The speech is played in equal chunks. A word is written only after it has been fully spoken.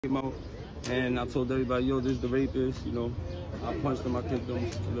Came out and I told everybody, yo, this is the rapist, you know. I punched him, I kicked him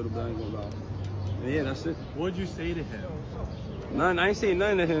a little bit, I ain't gonna lie. And yeah, that's it. What'd you say to him? None, I ain't saying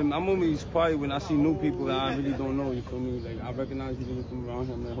nothing to him. I'm always quiet when I see new people that I really don't know, you feel me? Like, I recognize people from around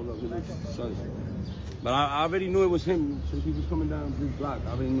him, man, hold up, this is son. But I already knew it was him since he was coming down this block. I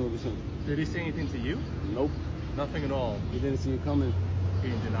already knew it was him. Did he say anything to you? Nope. Nothing at all? He didn't see it coming. He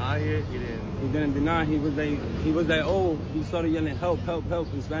didn't deny it? He didn't deny. He was like, oh, he started yelling, help, help,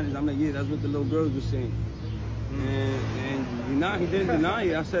 help in Spanish. I'm like, yeah, that's what the little girls were saying. And he didn't deny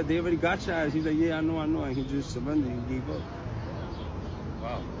it. I said, they already got your ass. He's like, yeah, I know. And he just surrendered. He gave up.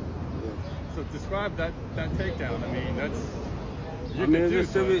 Wow. Yeah. So describe that takedown. I mean, that's...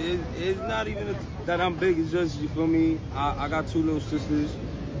 It's not even that I'm big. It's just, you feel me? I got two little sisters,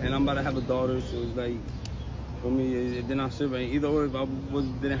 and I'm about to have a daughter, so it's like, for me, it did not sit right. Either or, if I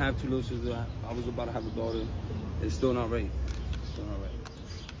didn't have two little sisters, I was about to have a daughter. It's still not right. It's still not right.